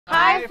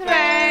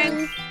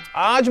Friends,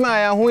 आज मैं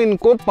आया हूँ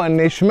इनको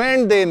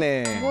पनिशमेंट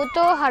देने। वो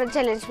तो हर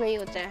चैलेंज में ही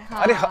होता है।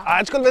 हाँ। अरे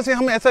आजकल वैसे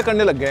हम ऐसा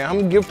करने लग गए हैं,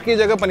 हम गिफ्ट की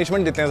जगह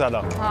पनिशमेंट देते हैं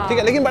ज्यादा। हाँ। ठीक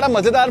है, लेकिन बड़ा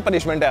मजेदार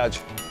पनिशमेंट है आज।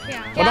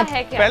 क्या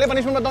है? क्या? पहले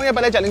पनिशमेंट बताऊं या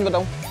पहले चैलेंज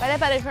बताऊं? पहले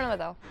पनिशमेंट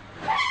बताओ।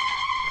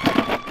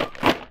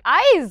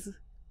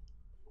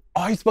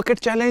 आइस बकेट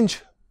चैलेंज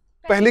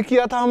पहले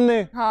किया था हमने।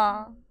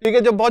 हाँ। ठीक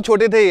है, जब बहुत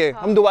छोटे थे ये।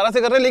 हाँ। हम दोबारा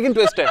से कर रहे हैं, लेकिन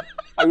ट्विस्ट है।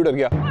 आयु डर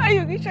गया।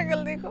 आयु की शक्ल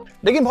देखो।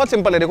 लेकिन बहुत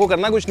सिंपल है, देखो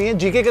करना कुछ नहीं है।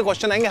 जीके के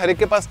क्वेश्चन आएंगे, हर एक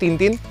के पास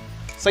 3-3।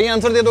 सही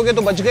आंसर दे दोगे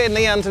तो बच गए,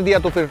 नहीं आंसर दिया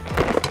तो फिर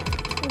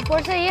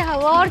ऊपर से ये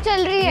हवा और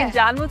चल रही है।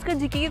 जानबूझकर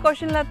जीके के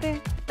क्वेश्चन लाते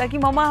हैं ताकि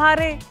मामा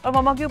हारे और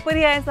मामा के ऊपर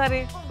ही आए सारे।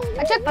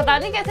 अच्छा, पता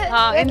नहीं कैसे।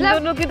 हाँ, इन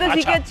दोनों की तो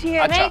जीके अच्छी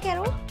है। मैं कह रहा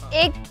हूँ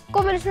एक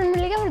को पनिशमेंट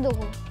मिलेगा और दो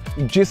को।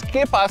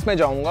 जिसके पास मैं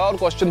जाऊंगा और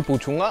क्वेश्चन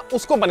पूछूंगा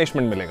उसको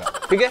पनिशमेंट मिलेगा।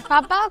 ठीक है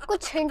पापा,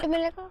 कुछ हिंट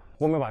मिलेगा?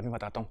 वो मैं बाद में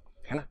बताता हूँ,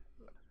 है ना।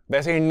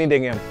 वैसे हिंट नहीं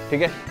देंगे हम,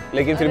 ठीक है,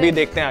 लेकिन फिर भी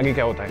देखते हैं आगे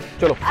क्या होता है।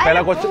 चलो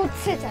पहला क्वेश्चन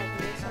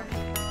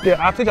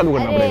आपसे चालू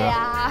करना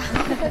पड़ेगा,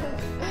 ठीक है।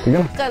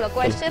 चलो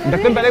क्वेश्चन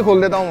ढक्कन पहले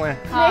खोल देता हूँ मैं।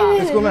 हाँ।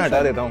 इसको मैं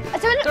हटा देता हूँ।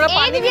 अच्छा, थोड़ा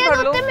पानी भी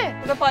भर लो।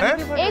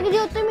 एक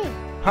दिया उत्तर में।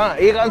 हाँ,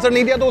 एक आंसर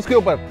नहीं दिया तो उसके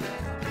ऊपर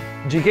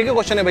जीके के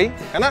क्वेश्चन है भाई,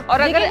 है ना।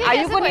 और अगर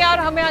आयु को नहीं आ और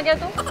हमें आ गया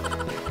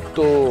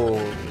तो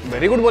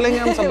वेरी गुड बोलेंगे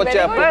हम सब बच्चे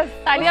आपको।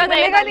 तालियां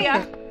बजेगा लिया।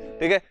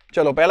 ठीक है,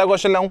 चलो पहला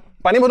क्वेश्चन लाऊं।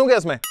 पानी भरूं क्या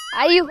इसमें?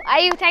 आयु,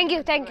 थैंक यू।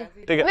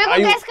 ठीक है,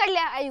 मैंने गैस कर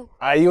लिया।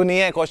 आयु नहीं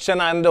है,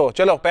 क्वेश्चन आने दो।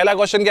 चलो पहला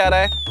क्वेश्चन क्या आ रहा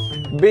है?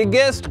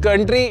 Biggest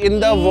country in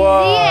the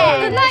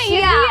world.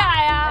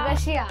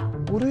 Russia.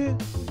 अरे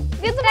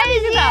ये तो बहुत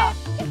इजी था।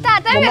 इतना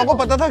आता है। मम्मा को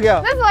पता था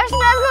क्या? मैं फर्स्ट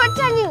क्लास का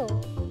बच्चा नहीं हूँ।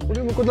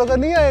 अरे मुझे लगा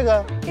नहीं आएगा।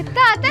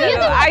 इतना आता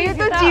है। आयु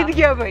तो जीत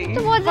गया भाई।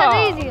 तो बहुत ज्यादा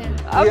इजी है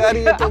यार,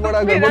 ये तो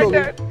बड़ा गड़बड़ हो गई।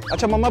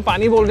 अच्छा मम्मा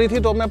पानी बोल रही थी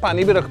तो मैं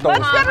पानी भी रखता हूँ।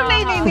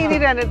 नहीं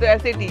रहने दो,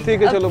 ऐसे ठीक।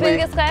 ठीक है, चलो भाई।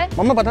 किसका है?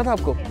 मम्मा पता था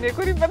आपको? मेरे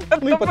को नहीं पता।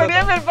 नहीं पता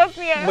था। मेरे पास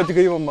नहीं आया। बच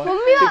गई मम्मा।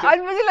 आज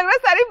मुझे लग रहा है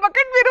सारी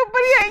बकेट मेरे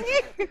ऊपर ही आएगी।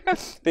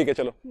 ठीक है,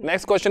 चलो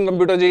नेक्स्ट क्वेश्चन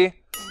कंप्यूटर जी।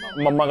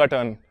 मम्मा का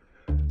turn.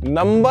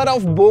 Number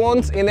of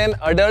bones in an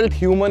adult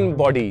human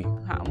body.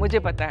 हाँ, मुझे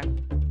पता है।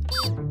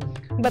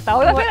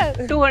 बताओ ना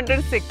फिर।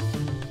 206।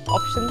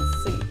 Option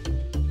C.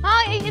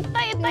 हाँ,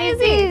 इतना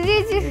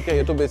इजी। ठीक है,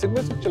 ये तो बेसिक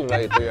चल रहा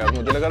है तो यार,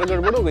 मुझे लगा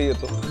गड़बड़ हो गई है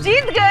तो।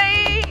 जीत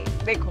गई।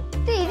 देखो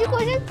इजी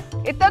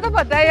क्वेश्चन। इतना तो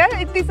पता है यार,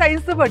 इतनी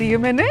साइंस तो पढ़ी है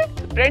मैंने।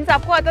 फ्रेंड्स,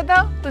 आपको आता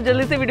था तो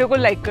जल्दी से वीडियो को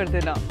लाइक कर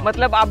देना,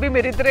 मतलब आप भी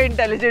मेरी तरह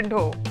इंटेलिजेंट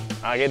हो।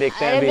 आगे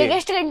देखते हैं।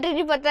 बिगेस्ट कंट्री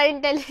नहीं पता,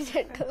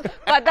 इंटेलिजेंट हो।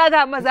 पता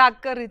था, मजाक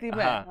कर रही थी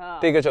मैं। हाँ।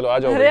 ठीक है, चलो आ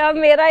जाओ। अरे अब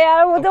मेरा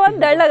यार, मुझे बहुत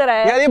डर लग रहा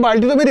है यार। ये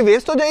बाल्टी तो मेरी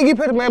वेस्ट हो जाएगी,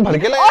 फिर मैं भर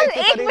के लाया। और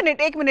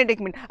एक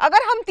मिनट,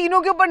 अगर हम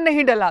तीनों के ऊपर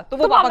नहीं डला तो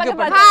वो पापा के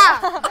ऊपर।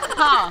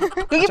 हाँ,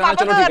 क्योंकि पापा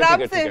तो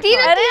आराम से।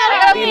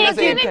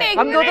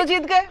 हम दो तो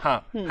जीत गए।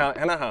 हाँ,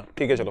 है ना। हाँ,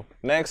 ठीक है, चलो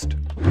next.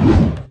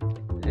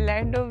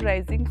 Land of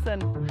rising sun.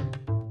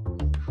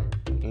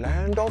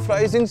 Land of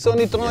rising sun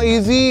इतना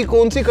इजी?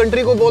 कौन सी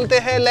कंट्री को बोलते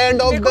हैं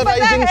land of the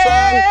rising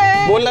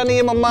sun? बोलना नहीं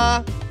है मम्मा।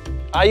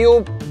 आयु,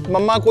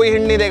 मम्मा कोई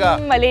हिंट नहीं देगा।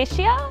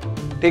 मलेशिया।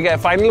 ठीक है,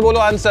 फाइनल बोलो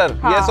आंसर।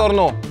 यस और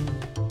नो?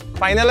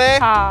 फाइनल है?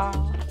 हाँ।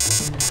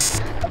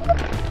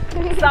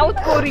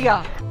 South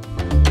Korea.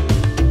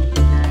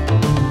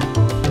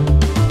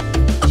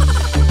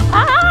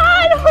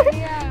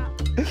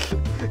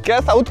 क्या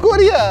साउथ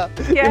कोरिया?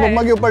 ये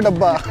मम्मा के ऊपर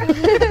डब्बा।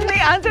 नहीं,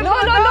 आंसर नो।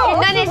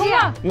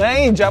 इंडोनेशिया।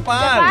 नहीं,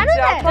 जापान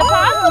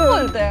को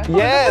बोलते हैं।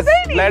 Yes,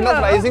 land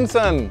of rising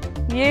sun.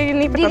 ये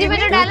नहीं पता। दीदी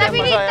मैंने डाला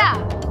भी नहीं था।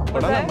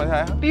 बड़ा मजा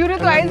आया। पीयू ने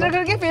तो आइस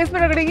रगड़ के फेस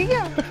पे रगड़ेगी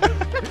क्या?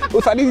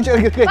 वो सारी नीचे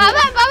गिर गई।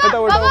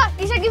 बाबा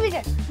टी-शर्ट के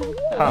पीछे।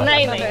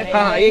 नहीं।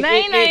 हाँ, एक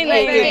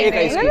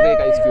आइस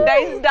क्यूब।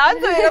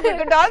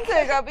 डांस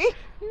होएगा अभी।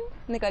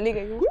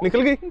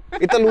 निकल गई।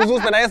 इतना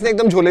लूज बनाया इसने,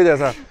 एकदम झोले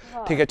जैसा।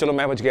 ठीक है, चलो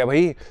मैं बच गया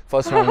भाई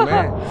फर्स्ट राउंड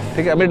में।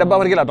 ठीक है, अभी डब्बा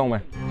भर के लाता हूँ मैं।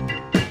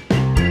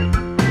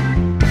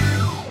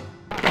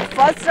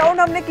 फर्स्ट राउंड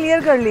हमने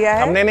क्लियर कर लिया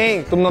है। हमने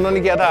नहीं, तुम दोनों ने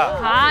किया था।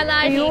 हाँ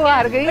ना, ठीक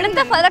हार गई। बट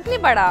इतना फर्क नहीं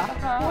पड़ा।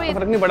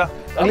 फर्क नहीं पड़ा।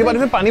 अगली बार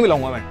इसमें पानी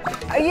मिलाऊंगा मैं।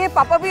 ये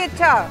पापा भी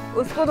अच्छा,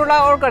 उसको थोड़ा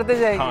और करते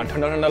जाएंगे। हाँ,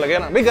 ठंडा लगे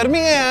ना भाई, गर्मी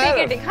है यार।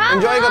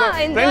 एंजॉय करो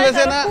फ्रेंड्स।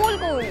 वैसे ना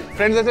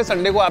फ्रेंड्स, वैसे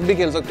संडे को आप भी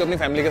खेल सकते हो अपनी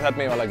फैमिली के साथ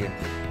में ये वाला गेम।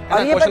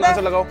 और ये पता है,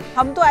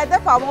 हम तो आए थे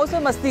फार्म हाउस में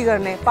मस्ती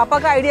करने। पापा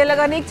का आइडिया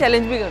लगाने एक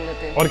चैलेंज भी कर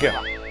लेते हैं। और क्या?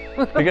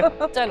 ठीक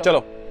है,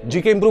 चलो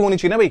जीके इंप्रूव होनी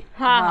चाहिए ना भाई।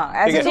 हाँ,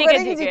 ऐसे तो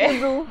करेंगे जीके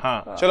इंप्रूव।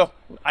 हाँ, चलो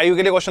आयु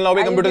के लिए क्वेश्चन लाओ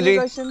भाई कंप्यूटर जी।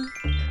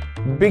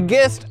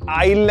 Biggest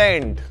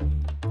island.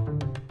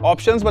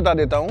 ऑप्शंस बता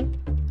देता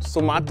हूँ।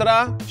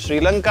 Sumatra,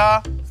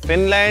 Sri Lanka,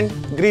 Finland,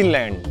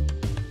 Greenland.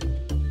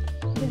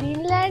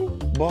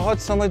 बहुत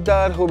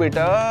समझदार हो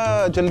बेटा,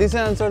 जल्दी से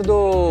आंसर दो।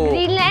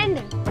 ग्रीनलैंड,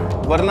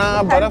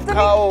 वरना बर्फ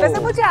खाओ। वैसे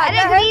मुझे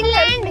अरे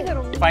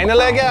ग्रीनलैंड।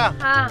 फाइनल है क्या?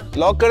 हाँ।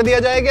 लॉक कर दिया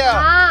जाए क्या?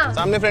 हाँ।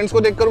 सामने फ्रेंड्स को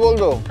देखकर बोल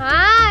दो।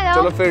 हाँ,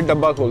 चलो फिर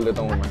डब्बा खोल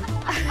देता हूँ मैं।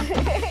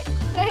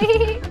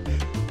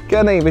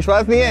 क्या नहीं,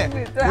 विश्वास नहीं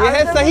है? ये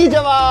है सही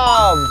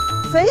जवाब।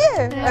 सही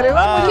है? अरे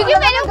वाह। क्योंकि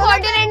पहले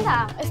कॉन्टिनेंट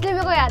था इसलिए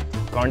मेरे को याद।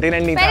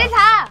 कॉन्टिनेंट नहीं पहले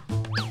था।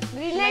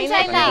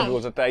 हो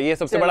सकता है, ये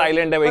सबसे बड़ा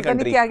आइलैंड है वही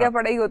कंट्री। क्या क्या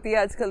पढ़ाई होती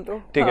है आजकल तो।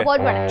 ठीक है, बहुत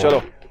बड़ा।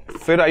 चलो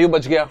फिर आयु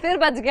बच गया। फिर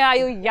बच गया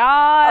आयु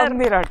यार। अब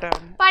मेरा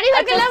टर्न। पानी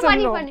भर के लाओ,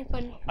 पानी पानी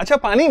पानी। अच्छा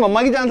पानी,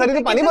 मम्मा की चांस आ रही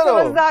थी, पानी भरो।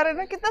 समझदार है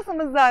ना, कितना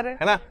समझदार है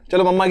ना।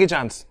 चलो मम्मा की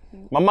चांस।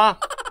 मम्मा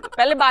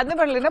पहले बाद में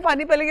भर लेना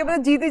पानी, पहले के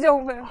बाद जीत ही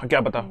जाऊं मैं। हाँ,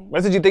 क्या पता,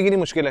 वैसे जीतेगी नहीं,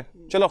 मुश्किल है।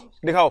 चलो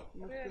दिखाओ।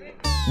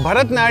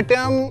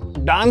 भरतनाट्यम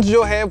डांस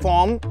जो है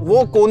फॉर्म,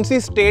 वो कौन सी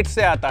स्टेट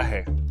से आता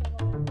है?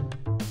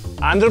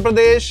 आंध्र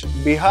प्रदेश,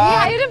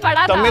 बिहार,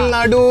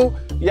 तमिलनाडु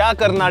या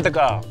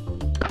कर्नाटका?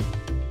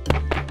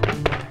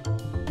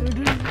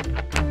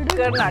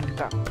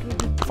 कर्नाटका।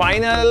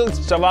 फाइनल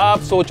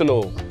जवाब सोच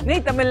लो।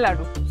 नहीं,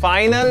 तमिलनाडु।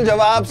 फाइनल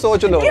जवाब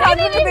सोच लो। नहीं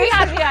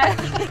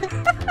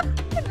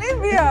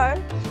बिहार।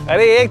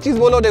 अरे एक चीज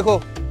बोलो, देखो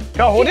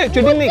क्या हो रही है,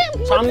 चीटिंग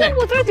नहीं, सामने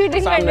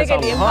चीटिंग करने के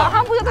लिए।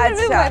 हाँ पूछा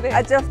तो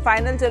अच्छा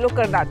फाइनल, चलो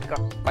कर्नाटका।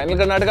 फाइनल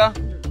कर्नाटका,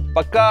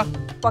 पक्का?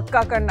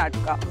 पक्का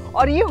कर्नाटका,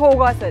 और ये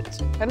होगा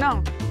सच, है ना?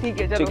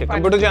 ठीक है, चलो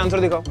कंप्यूटर जी आंसर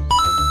दिखाओ।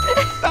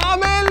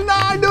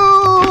 तमिलनाडु।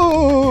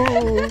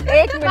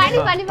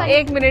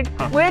 एक मिनट,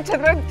 मुझे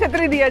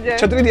छतरी दिया जाए।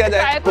 छतरी दिया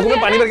जाए, तो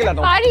मैं पानी भर के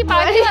लाता हूँ।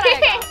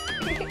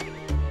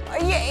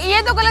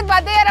 ये तो गलत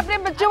बात है यार, अपने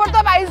बच्चों पर तो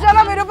आप आइस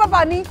डालो, मेरे ऊपर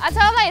पानी।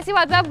 अच्छा ना, ऐसी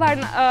बात है, आप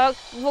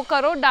वो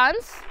करो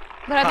डांस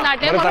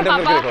भरतनाट्यम, और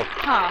पापा,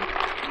 हाँ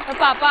और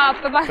पापा आप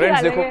पे पानी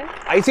फ्रेंड्स देखो,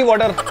 डालेंगे। आइसी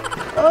वाटर।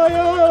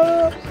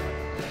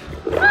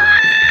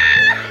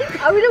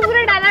 अभी तो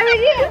पूरा डाला भी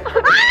नहीं है।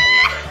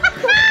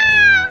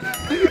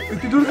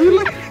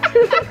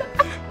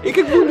 एक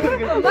एक बूंद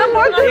करके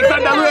एक साथ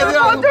डालू, ऐसे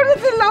बहुत जोर से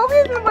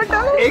चिल्लाओगे, इसमें मत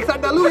डालो। एक साथ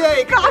डालू या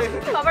एक?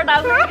 पापा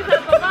डाल देंगे।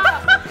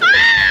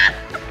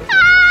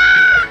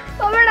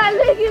 पापा डाल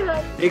देगी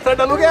बस। एक साथ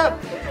डालू क्या?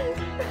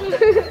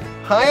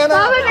 हाँ या ना?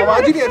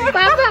 आवाज ही नहीं आ रही।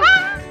 पापा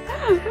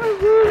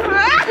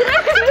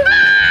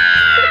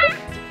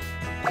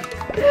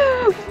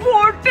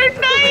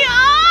नहीं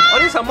यार।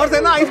 और ये समर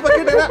से ना, आइस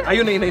बकेट है ना।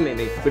 आयु नहीं नहीं नहीं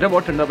नहीं बेटा,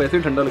 बहुत ठंडा, वैसे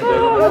ही ठंडा लग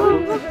जाएगा।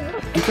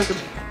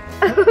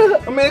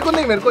 मेरे को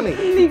नहीं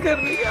कर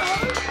रही यार,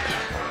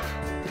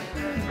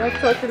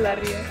 बहुत चिल्ला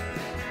रही है।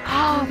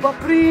 हाँ बाप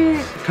रे,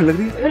 ठंड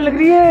लग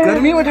रही है।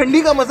 गर्मी में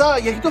ठंडी का मजा,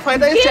 यही तो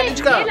फायदा है इस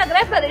चैलेंज का। ये लग रहा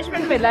है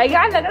पनिशमेंट मिला है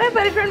यार, लग रहा है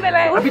पनिशमेंट मिला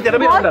है। अभी तेरा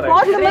भी ठंडा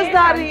बहुत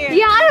समझदार है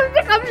यार,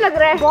 हमसे कम लग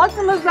रहा है। बहुत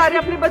समझदार है,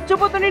 अपने बच्चों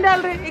को तो नहीं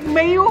डाल रहे। एक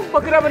मैं ही हूँ,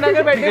 बकरा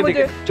बनाकर बैठे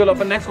मुझे। चलो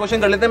अपन नेक्स्ट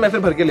क्वेश्चन कर लेते हैं, मैं फिर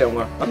भर के ले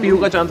आऊंगा। अब पीहू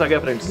का चांस आ गया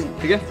फ्रेंड्स,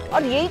 ठीक है?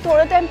 और यही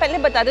थोड़ा टाइम पहले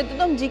बता देते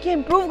तो हम जीके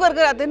इम्प्रूव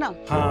कर आते ना।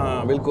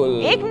 हाँ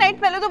बिल्कुल, एक नाइट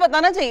पहले तो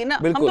बताना चाहिए ना,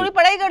 हम थोड़ी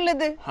पढ़ाई कर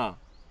लेते। हाँ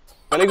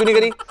पहले क्यों नहीं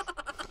करी?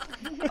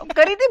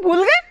 करी थी,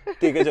 भूल गए।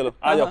 ठीक है चलो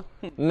आ जाओ।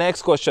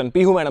 नेक्स्ट क्वेश्चन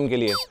पीहू मैडम के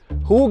लिए।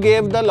 Who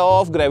gave the law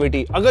of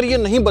gravity? अगर ये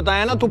नहीं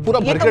बताया ना तो पूरा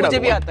भर के मुझे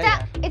भी आता है।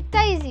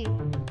 इतना इजी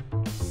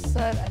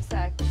सर ऐसा,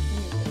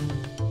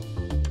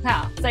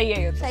 हाँ सही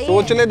है ये,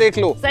 सोच ले, देख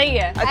लो। सही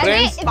है।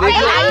 फ्रेंड्स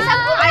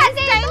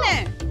आइंस्टाइन है।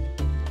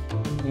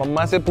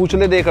 मम्मा से पूछ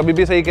ले, देख अभी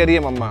भी सही कह रही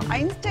है मम्मा।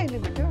 आइंस्टाइन है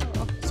बेटा,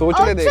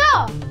 सोच ले, देख।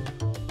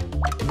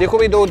 देखो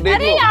भाई, दो देख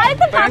लो,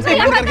 फ्रेंड्स एक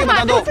मिनट करके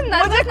बता दो।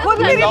 मुझे खुद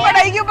मेरी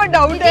पढ़ाई के ऊपर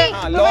डाउट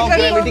है। लॉ ऑफ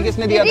ग्रेविटी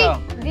किसने दिया था?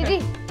 दीदी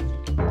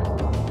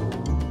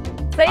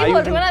सही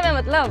बोल रही हूँ ना मैं,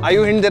 मतलब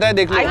आयु हिंट दे रहा है,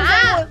 देख लो।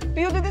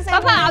 पीयू दीदी सही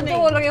पापा आप जो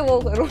बोल रहे हो वो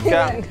करो।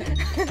 क्या?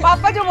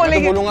 पापा जो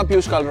बोलेंगे बोलूंगा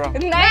पीयूष कालरा।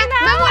 नहीं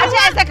ना,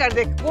 अच्छा ऐसा कर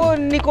दे, वो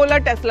निकोला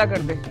टेस्ला कर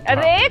दे।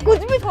 अरे कुछ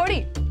भी थोड़ी।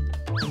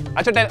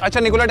 अच्छा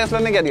निकोला टेस्ला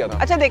ने क्या दिया था?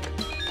 अच्छा देख,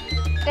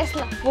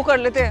 टेस्ला वो कर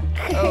लेते हैं।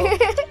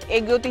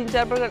 1 2 3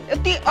 4 पर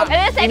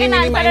अरे सेकंड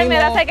आंसर है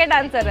मेरा, सेकंड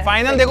आंसर है।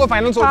 फाइनल देखो,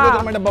 फाइनल सोच लो,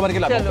 तो मैं डब्बा भर के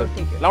लाता हूं। चलो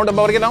ठीक है, लाओ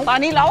डब्बा भर के लाऊं।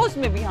 पानी लाओ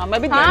उसमें भी। हाँ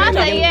मैं भी हाँ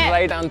सही है,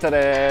 राइट आंसर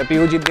है।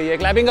 पीहू जीत गई है।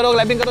 क्लैपिंग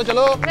करो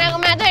चलो।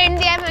 मैं तो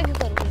इंडिया में क्यों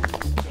करूं?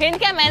 हिंट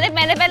क्या, मैंने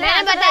पहले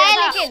बताया,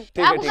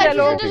 लेकिन आपको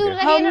चलो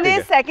हमने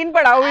सेकंड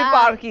पढ़ा हुआ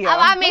पार किया। अब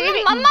आप मेरी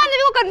भी, मम्मा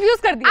ने वो कंफ्यूज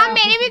कर दिया। आप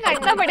मेरी भी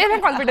करना बढ़िया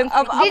कॉन्फिडेंस।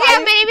 अब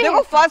मेरी भी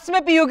देखो, फर्स्ट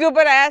में पीयू के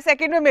ऊपर आया,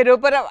 सेकंड में मेरे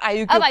ऊपर, अब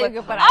आयु के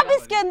ऊपर। अब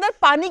इसके अंदर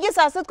पानी के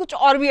साथ साथ कुछ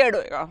और भी ऐड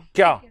होएगा।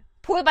 क्या?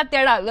 फूल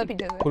पत्तियां डाल दो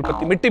पीछे से। फूल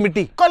पत्ती,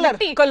 मिट्टी।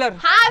 कलर।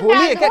 हाँ, होली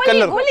है क्या?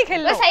 कलर होली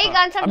खेल लो। सही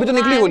आंसर। अभी तो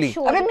निकली होली।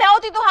 अरे मैं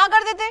होती तो हाँ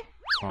कर देते।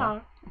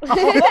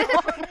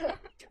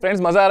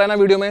 फ्रेंड्स मजा आ रहा है ना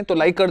वीडियो में, तो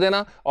लाइक कर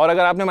देना। और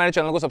अगर आपने हमारे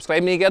चैनल को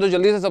सब्सक्राइब नहीं किया तो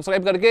जल्दी से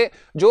सब्सक्राइब करके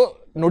जो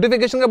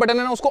नोटिफिकेशन का बटन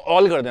है ना उसको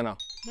ऑल कर देना,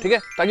 ठीक है?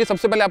 ताकि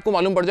सबसे पहले आपको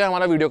मालूम पड़ जाए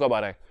हमारा वीडियो कब आ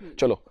रहा है।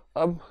 चलो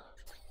अब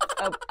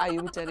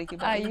आयु बेचारे की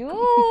आयु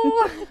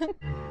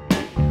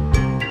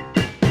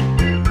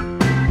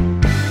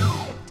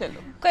चलो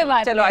कोई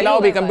बात चलो लाओ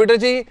भी कंप्यूटर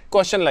जी,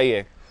 क्वेश्चन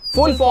लाइए।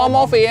 Full form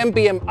of AM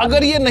PM।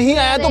 अगर ये नहीं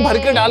आया तो भर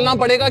के डालना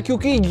पड़ेगा,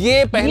 क्योंकि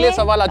ये पहले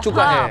सवाल आ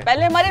चुका है।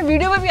 पहले हमारे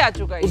वीडियो में भी आ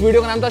चुका है। उस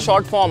वीडियो का नाम था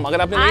शॉर्ट फॉर्म।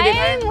 अगर आपने नहीं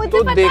देखा है मुझे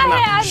तो पता देखना।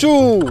 है शू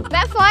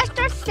मैं फर्स्ट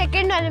और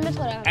सेकंड वाले में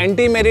थोड़ा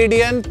anti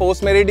meridian,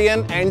 post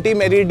meridian, anti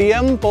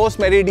meridiem, post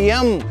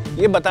meridiem,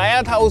 ये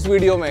बताया था उस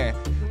वीडियो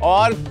में।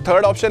 और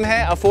थर्ड ऑप्शन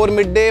है अफोर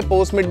mid day,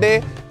 post mid day.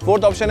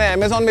 Fourth option है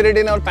अमेज़न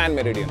मेरिडियन और पैन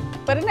मेरिडियन।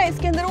 पर ना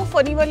इसके अंदर वो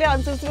फनी वाले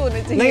आंसर्स भी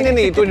होने चाहिए।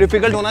 नहीं तो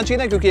डिफिकल्ट होना चाहिए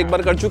ना, क्योंकि एक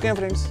बार कर चुके हैं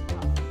फ्रेंड्स।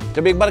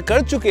 जब एक बार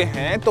कर चुके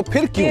हैं तो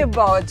फिर क्यों?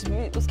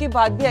 उसके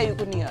बाद भी आयु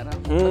को नहीं आ रहा।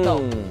 बताओ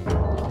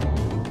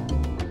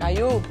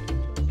आयु,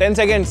 10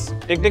 सेकेंड्स।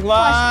 टिक टिक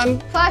 1।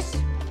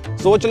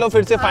 फर्स्ट। सोच लो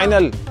फिर से।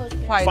 फाइनल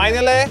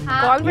फाइनल है।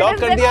 लॉक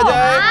कर दिया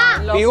जाए।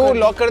 पीहू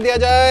लॉक कर दिया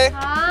जाए।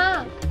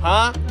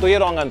 हाँ तो ये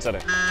रॉन्ग आंसर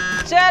है।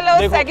 चलो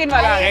सेकंड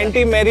वाला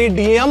एंटी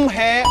मेरिडियम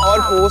है और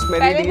पोस्ट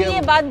मेरिडियम। पहले भी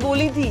ये बात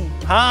बोली थी।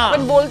 हाँ पर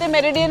बोलते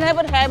मेरिडियन है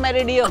पर है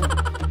मेरिडियम।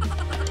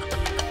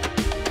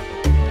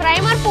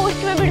 प्राइम और पोस्ट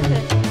में भी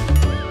डिफरेंस।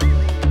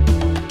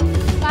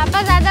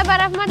 पापा ज्यादा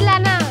बर्फ मत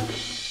लाना।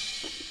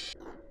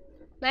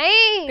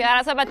 नहीं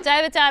प्यारा सा बच्चा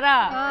है बेचारा।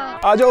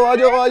 आ जाओ आ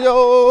जाओ आ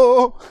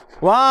जाओ।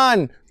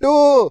 1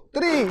 2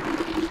 3।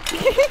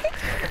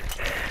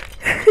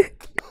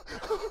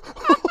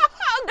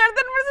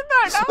 गर्दन में से तो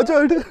हटाओ। अच्छा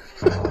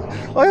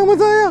आया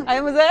मजा आया।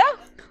 आया मजा आया।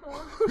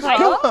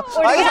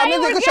 आया सामने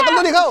देखो शक्ल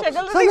तो दिखाओ।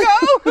 शक्ल तो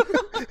दिखाओ।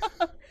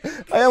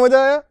 आया मजा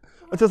आया।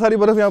 अच्छा सारी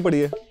बर्फ यहाँ पड़ी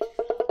है।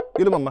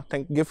 ये लो मम्मा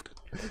थैंक गिफ्ट।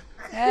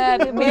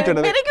 मेरे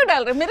क्यों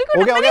डाल रहे? मेरे को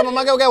हो गया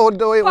मम्मा क्या हो गया?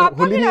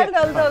 होली नहीं है।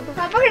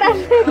 पापा के डाल।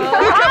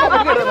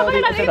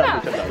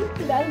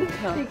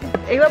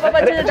 एक बार पापा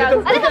अच्छे से डाल।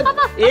 अरे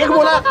पापा एक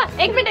बोला।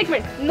 एक मिनट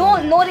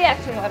नो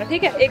रिएक्शन वाला,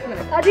 ठीक है? एक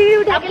मिनट। अरे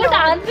उठा के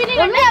डांस भी नहीं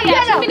करना है,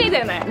 रिएक्शन भी नहीं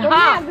देना है।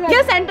 हाँ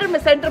ये सेंटर में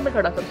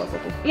खड़ा कर पापा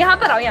को। यहाँ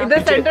पर आओ, यहाँ इधर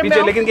सेंटर में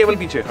पीछे, लेकिन केवल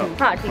पीछे।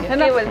 हाँ ठीक है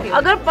ना।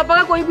 अगर पापा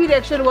का कोई भी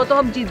रिएक्शन हुआ तो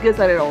हम जीत गए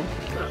सारे राउंड।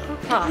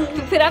 हाँ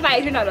फिर आप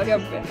आइस डालोगे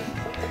हम पे।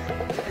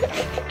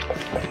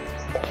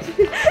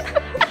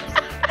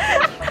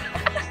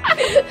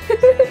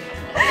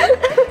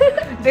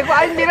 देखो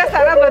आज मेरा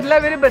सारा बदला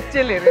मेरे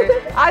बच्चे ले रहे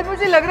हैं। आज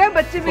मुझे लग रहा है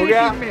बच्चे मेरी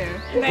टीम में हैं।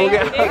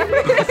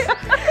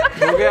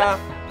 हो गया।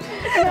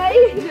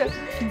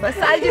 बस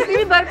आज जितनी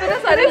भी बर्फ है ना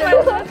सारे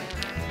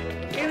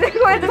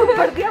देखो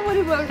भर दिया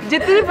पूरी बर्फ।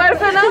 जितनी भी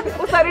बर्फ है ना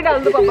वो सारी डाल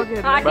दो पापा के।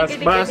 बस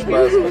बस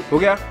बस हो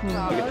गया।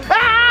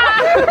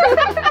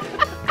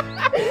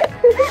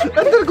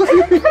 अंदर कुछ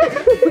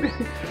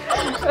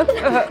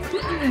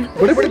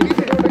बड़े बड़े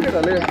पीछे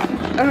डाले।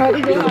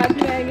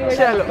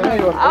 चलो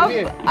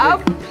अब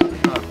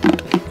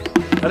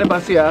अरे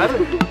बस यार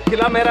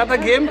खिला मैं रहा था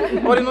गेम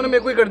और इन्होंने मेरे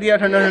को ही कर दिया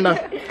ठंडा ठंडा।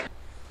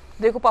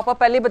 देखो पापा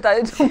पहले बता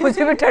दे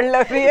मुझे भी ठंड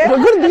लग रही है।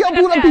 रगड़ दिया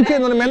पूरा पीछे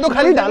इन्होंने। मैंने तो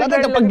खाली डाला था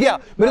टपक गया।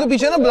 मेरे तो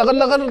पीछे ना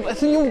लगन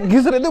ऐसे यूं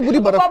घिस रहे थे पूरी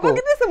बर्फ को। पापा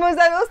कितने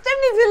समझदार है। उस टाइम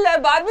नहीं चिल्लाया,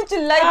 बाद में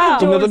चिल्लाई।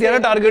 तुमने तो दिया ना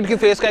टारगेट की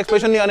फेस का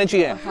एक्सप्रेशन नहीं आने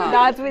चाहिए।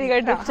 दांत भी नहीं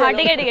कटा। हाँ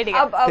ठीक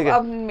है।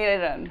 अब मेरे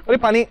रन। अरे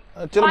पानी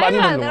चलो बाद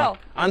में भर लूंगा।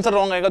 आंसर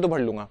रॉन्ग आएगा तो भर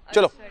लूंगा।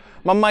 चलो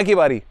मम्मा की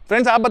बारी।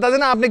 फ्रेंड्स आप बता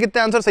देना आपने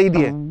कितने आंसर सही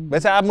दिए।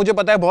 वैसे आप मुझे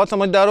पता है बहुत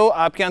समझदार हो,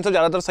 आपके आंसर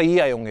ज्यादातर सही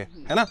आए होंगे,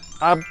 है ना?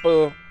 आप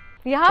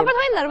यहाँ पर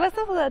थोड़ी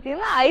नर्वसनेस हो जाती है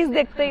ना, आइस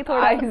देखते ही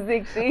थोड़ा। आइस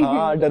देखते ही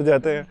हाँ डर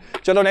जाते हैं।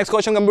 चलो next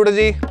question computer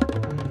ji.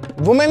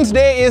 Women's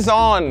day is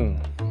on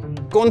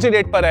कौन सी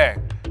डेट पर है?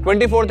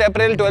 24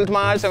 अप्रैल, 12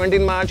 मार्च,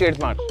 17 मार्च,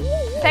 8 मार्च।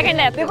 सेकंड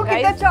है। देखो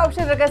कितना अच्छा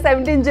ऑप्शन रखा है।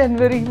 17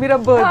 जनवरी मेरा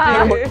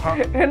बर्थडे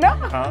है ना।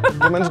 हाँ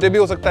वुमेन्स डे भी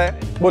हो सकता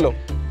है। बोलो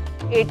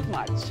 8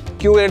 मार्च।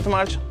 क्यों 8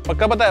 मार्च?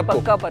 पक्का पता है आपको?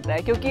 पक्का पता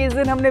है क्योंकि इस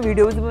दिन हमने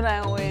वीडियोस बनाए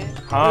हुए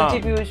हैं। हाँ। रुचि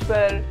पीयूष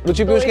पर।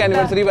 रुचि पीयूष की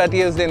एनिवर्सरी भी आती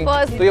है इस दिन,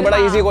 तो ये बड़ा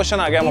इजी क्वेश्चन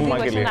आ गया मम्मा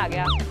के लिए।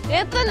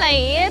 ये तो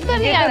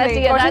नहीं आना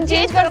चाहिए था।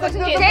 चेंज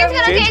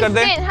कर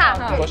दे।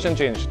 Question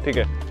change. ठीक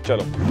है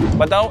चलो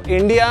बताओ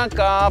इंडिया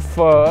का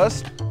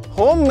फर्स्ट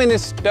होम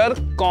मिनिस्टर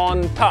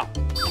कौन था?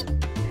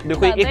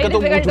 देखो एक का तो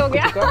हो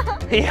गया।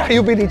 ये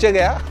आयु भी नीचे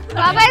गया।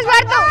 पापा इस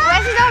बार तो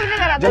वैसे तो हमने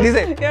करा था। जल्दी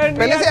से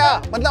पहले से आ,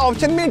 मतलब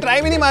ऑप्शन में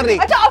ट्राई भी नहीं मार रही।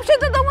 अच्छा ऑप्शन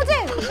तो दो मुझे।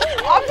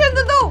 ऑप्शन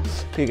तो दो।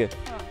 ठीक है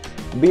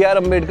B.R.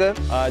 अम्बेडकर,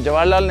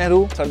 जवाहरलाल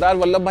नेहरू, सरदार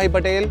वल्लभ भाई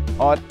पटेल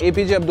और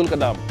APJ अब्दुल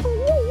कलाम।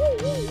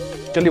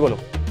 जल्दी बोलो।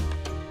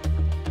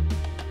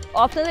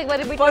 ऑप्शन एक बार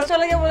रिपीट। फर्स्ट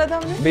वाला क्या बोला था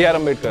हमने? B.R.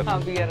 अम्बेडकर। हाँ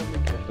B.R.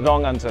 अम्बेडकर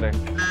रॉन्ग आंसर है।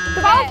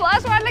 तो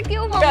फर्स्ट वाला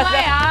क्यों मम्मा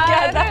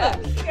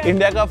यार?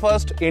 इंडिया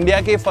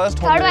के फर्स्ट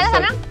थर्ड वाला था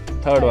ना?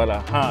 थर्ड वाला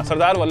हाँ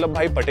सरदार वल्लभ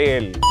भाई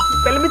पटेल।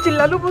 पहले मैं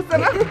चिल्ला लूं मुझसे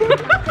ना।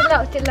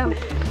 चिल्लाओ चिल्ला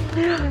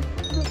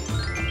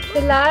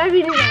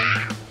भी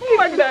नहीं।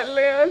 मत डाल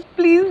ले यार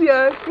प्लीज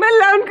यार। मैं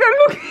लर्न कर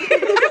लूंगी।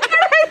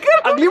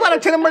 अगली बार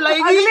अच्छे नंबर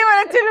लाएगी। अगली बार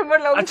अच्छे नंबर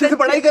लाऊंगी। अच्छे से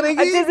पढ़ाई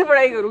करेगी। अच्छे से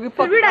पढ़ाई करूंगी।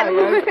 फिर भी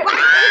डालूंगी।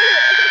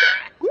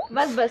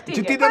 बस ठीक है।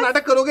 जितनी देर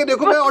नाटक करोगे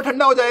देखो मैं और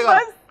ठंडा हो जाएगा।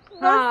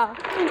 हाँ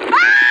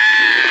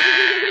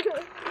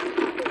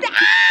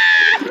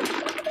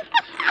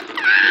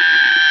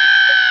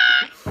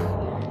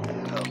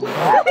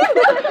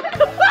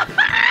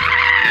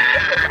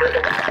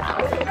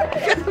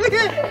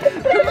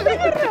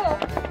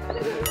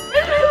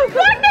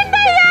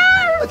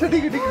अच्छा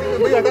ठीक है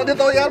मैं हटा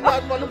देता हूँ यार।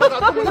 बात मालूम बता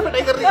दो मुझे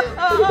पढ़ाई कर रही है।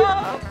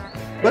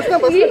 बस ना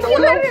बस डर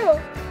लग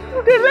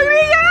रही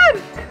है यार।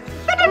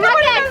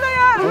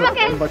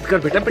 बच कर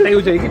बेटा पिटाई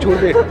हो जाएगी छोड़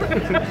दे।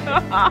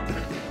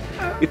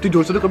 इतनी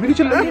जोर से तो कभी नहीं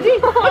चिल्ला रही।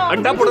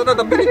 अंडा फोड़ा था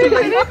तब भी नहीं चिल्ला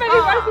रही।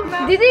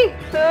 दीदी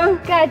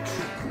कैच।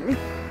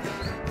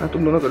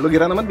 तुम दोनों कर लो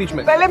गिराना मत बीच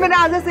में। पहले मैंने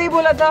आधा सही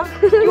बोला था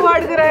क्यों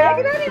हार्ड कराया?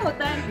 नहीं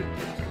होता है।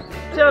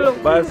 चलो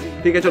बस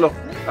ठीक है चलो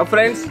अब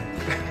फ्रेंड्स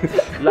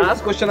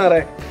लास्ट क्वेश्चन आ रहा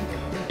है।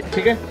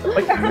 ठीक है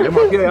भाई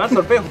मार दिया यार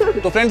सर पे।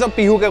 तो फ्रेंड्स अब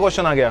पीहू का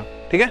क्वेश्चन आ गया।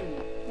 ठीक है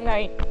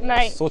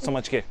नहीं सोच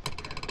समझ के।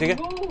 ठीक है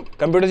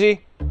कंप्यूटर जी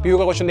पीहू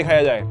का क्वेश्चन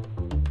दिखाया जाए।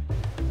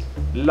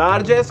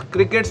 Largest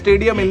cricket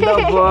stadium in the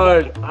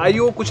world.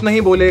 आयु कुछ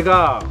नहीं बोलेगा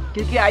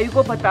क्योंकि आयु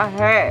को पता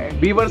है।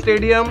 Beaver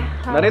stadium,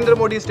 Narendra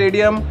Modi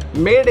stadium,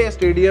 मे डे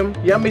स्टेडियम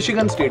या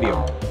मिशिगन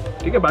स्टेडियम।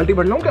 ठीक है, बाल्टी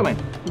भर लूं क्या मैं?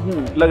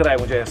 लग रहा है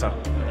मुझे ऐसा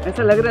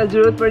लग रहा है,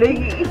 जरूरत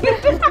पड़ेगी।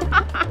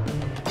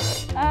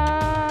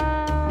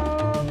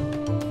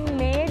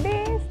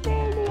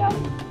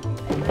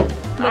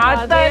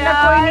 आता है ना,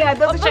 कोई नहीं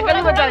आता, उसकी शक्ल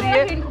ही बता रही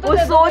है, वो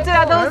सोच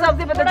रहा था, उस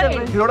सबसे पता चल रहा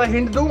है। थोड़ा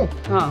हिंट दूं?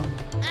 हाँ,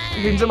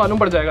 हिंट से मालूम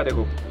पड़ जाएगा।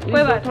 देखो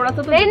कोई बात, थोड़ा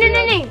सा तो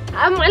नहीं,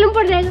 अब मालूम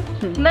पड़ जाएगा।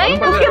 नहीं,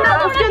 उसके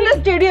अंदर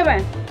स्टेडियम है।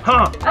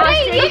 हाँ, अरे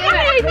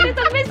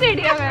सब में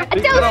स्टेडियम है।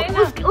 अच्छा,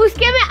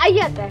 उसके में आई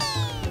आता है।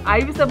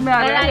 आई भी सब में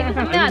आ रहा है,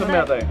 सब में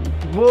आता है।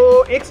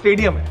 वो एक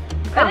स्टेडियम है।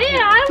 अरे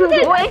यार,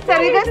 वो एक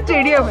तरह का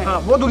स्टेडियम है। हाँ,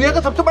 वो दुनिया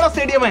का सबसे बड़ा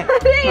स्टेडियम है।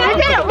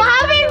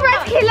 वहाँ पे एक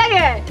मैच खेला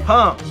गया है।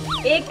 हाँ,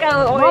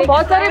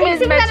 बहुत सारे मैच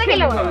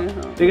खेले हुए हैं।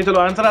 ठीक है, चलो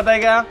आंसर आता है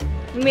क्या?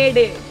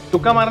 मेडे।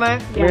 तुक्का मारना है?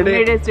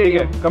 मेडे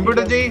स्टेडियम।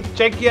 कंप्यूटर जी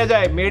चेक किया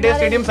जाए, मेडे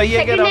स्टेडियम सही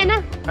है क्या?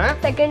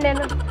 सेकंड है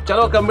ना?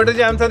 चलो कंप्यूटर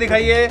जी आंसर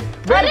दिखाइए।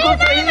 बिल्कुल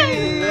सही,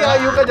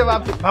 आयु का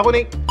जवाब। भागो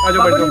नहीं, आ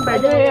जाओ,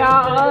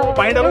 बैठो।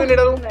 पानी डालूं नहीं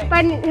डालूं?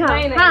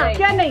 हाँ,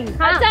 क्या नहीं?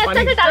 अच्छा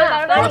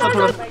डालो।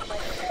 थोड़ा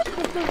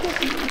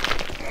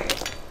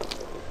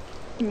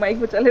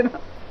माइक बचा लेना।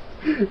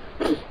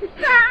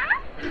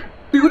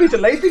 पीहू नहीं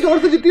चल रही, इतनी जोर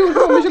से जितनी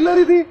उसको हमें चिल्ला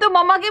रही थी। तो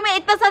मम्मा के में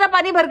इतना सारा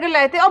पानी भर कर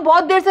लाए थे और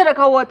बहुत देर से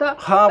रखा हुआ था।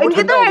 हाँ, वो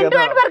इनके ठंडा तो हो गया एंड टू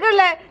था। एंड भर कर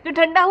लाए, जो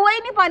ठंडा हुआ ही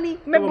नहीं पानी।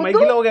 मैं माइक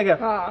गीला हो गया क्या?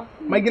 हाँ,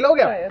 माइक गीला हो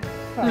गया।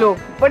 लो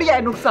बढ़िया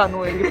है, नुकसान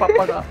होएगी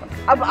पापा का।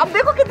 अब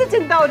देखो कितनी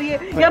चिंता हो रही है।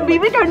 या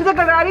बीवी ठंड से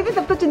करा रही थी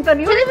तब तो चिंता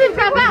नहीं हो रही।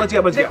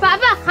 बच गया।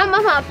 पापा, हम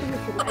आपसे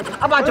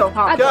अब आ जाओ।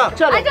 हाँ, क्या?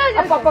 चलो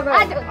पापा का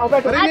आओ,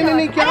 बैठो।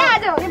 नहीं क्या? आ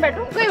जाओ, नहीं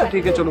बैठो, कोई बात।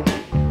 ठीक है, चलो।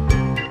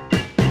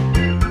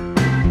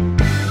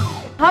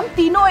 हम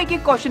तीनों एक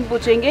एक क्वेश्चन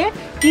पूछेंगे,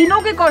 तीनों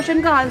के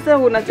क्वेश्चन का आंसर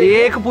होना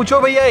चाहिए। एक पूछो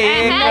भैया,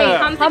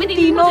 एक। हम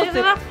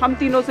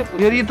तीनों से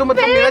यार ये तो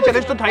मतलब मेरा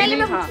चैलेंज तो था ही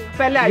नहीं।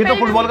 पहले ये तो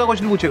फुटबॉल का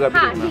क्वेश्चन पूछेगा।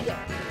 हाँ, ठीक है।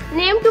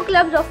 Name 2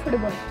 clubs of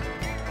football.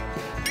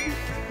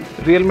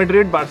 Real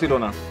Madrid,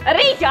 Barcelona.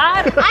 अरे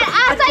यार,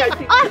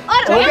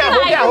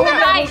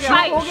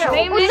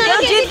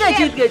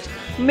 जीत गए।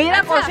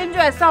 मेरा क्वेश्चन जो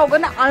ऐसा होगा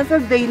ना, आंसर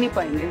दे ही नहीं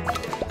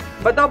पाएंगे।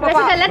 बताओ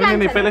पापा।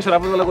 नहीं, पहले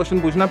शराफत वाला क्वेश्चन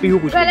पूछना, पीहू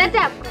पूछना। गलत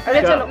है आपका।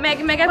 अरे चलो,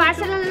 मैं क्या?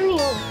 बार्सिलोना नहीं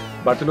हो।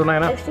 बार्सिलोना है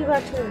ना?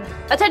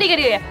 अच्छा ठीक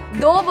है,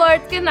 2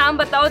 बर्ड्स के नाम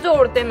बताओ जो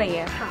उड़ते नहीं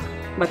है।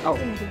 बताओ।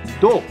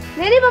 2?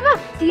 नहीं पापा,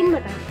 3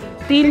 बता।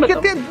 3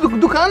 कितने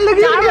दुकान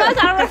लगी है?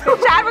 4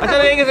 अच्छा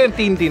नहीं,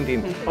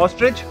 3।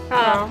 ऑस्ट्रिच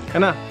है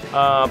ना,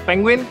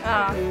 पेंगुइन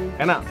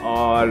है ना,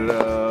 और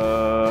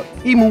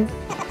ईमू।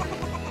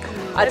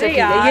 अच्छा ठीक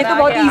है, ये तो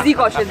बहुत इजी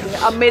क्वेश्चन है।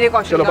 अब मेरे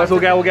क्वेश्चन। चलो बस हो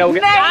गया।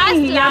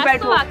 नहीं, यहाँ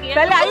बैठो।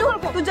 पहले आयु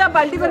तू जा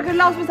बाल्टी भर कर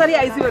ला, उसमें सारी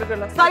आइसी भर कर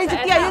ला, सारी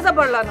जितनी आई है सब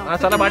भर लाना। हाँ,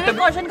 सारा बाल्टी।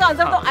 क्वेश्चन का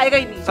आंसर तो आएगा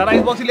ही नहीं। सारा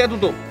आइस बॉक्स लिया तू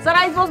तो? सारा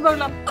आइस बॉक्स भर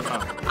ला।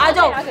 आ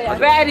जाओ,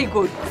 वेरी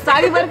गुड।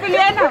 सारी भर के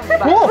लिया है ना?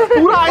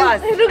 पूरा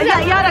आइस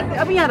यहाँ रख,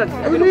 अभी यहाँ रख।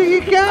 ये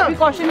क्या? अभी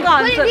क्वेश्चन का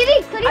आंसर।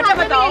 अच्छा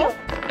बताओ।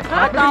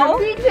 क्या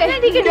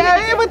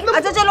है मतलब?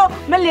 अच्छा चलो,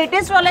 मैं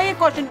लेटेस्ट वाला ये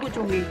क्वेश्चन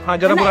पूछूंगी। हाँ,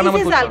 जरा पुराना मत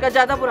पूछना। साल का,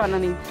 ज्यादा पुराना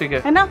नहीं। ठीक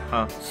है ना?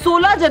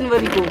 16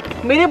 जनवरी को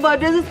मेरे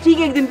बर्थडे से ठीक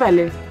एक दिन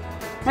पहले,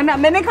 है ना,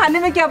 मैंने खाने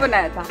में क्या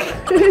बनाया था?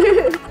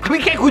 अभी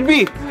क्या? कुछ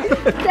भी।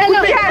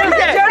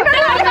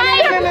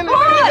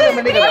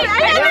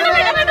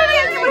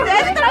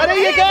 अरे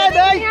ये क्या है?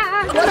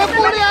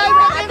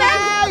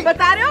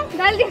 बता रहे हो?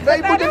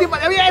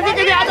 अभी ऐसे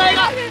कैसे याद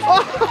आएगा?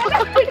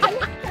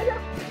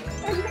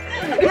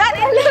 यार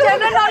इतनी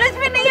जनरल नॉलेज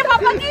में नहीं है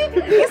पापा की।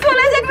 इस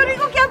 16 जनवरी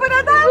को क्या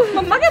बना था?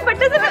 मम्मा के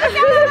बर्थडे से पहले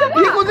क्या बना था?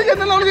 ये कौन सी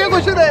जनरल नॉलेज का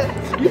क्वेश्चन है?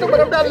 ये तो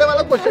बर्फ डालने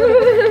वाला क्वेश्चन है।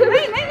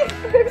 नहीं।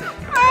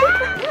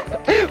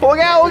 हो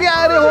गया।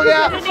 अरे हो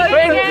गया।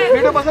 फ्रेंड,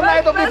 वीडियो पसंद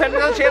आए तो अपनी फैमिली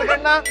के साथ शेयर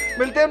करना।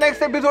 मिलते हैं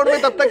नेक्स्ट एपिसोड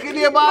में, तब तक के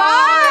लिए बाय।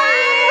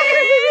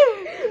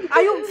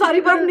 आयु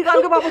सारी बर्फ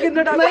निकाल के पापा के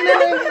अंदर डाल। नहीं।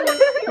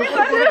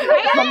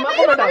 मम्मा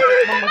को बता।